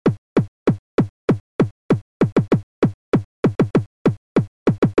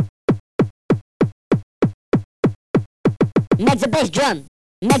That's a bass drum.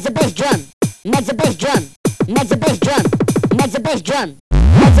 That's a bass drum. That's a bass drum. That's a bass drum. That's a bass drum.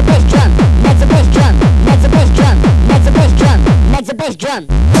 That's a bass drum. That's a bass drum. That's a bass drum. That's a bass drum. That's a bass drum.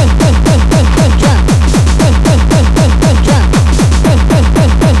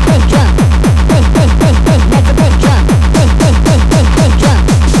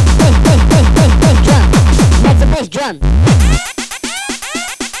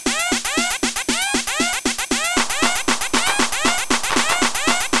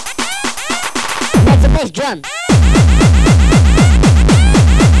 Bass drum.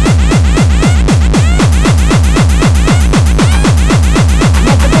 Bass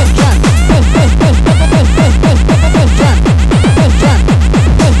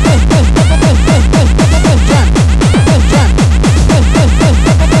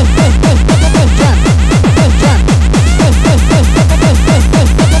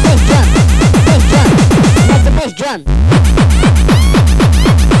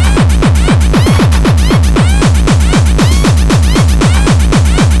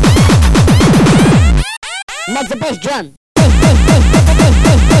That's a bass drum.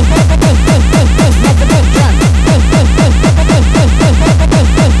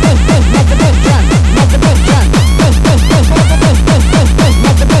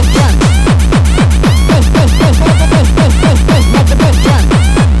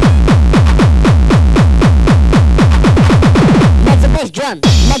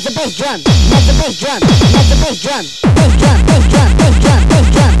 That's a bass drum. That's a bass drum. That's a bass drum. That's a bass drum.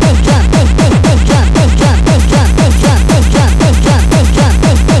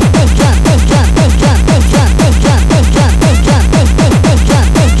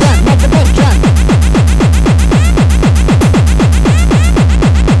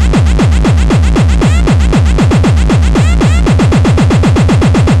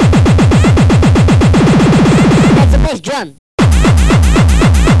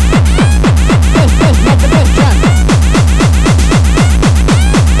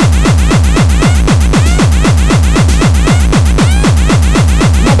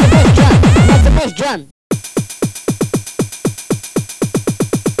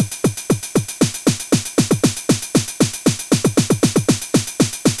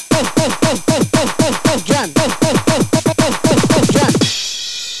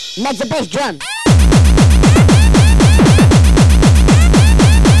 That's a bass drum.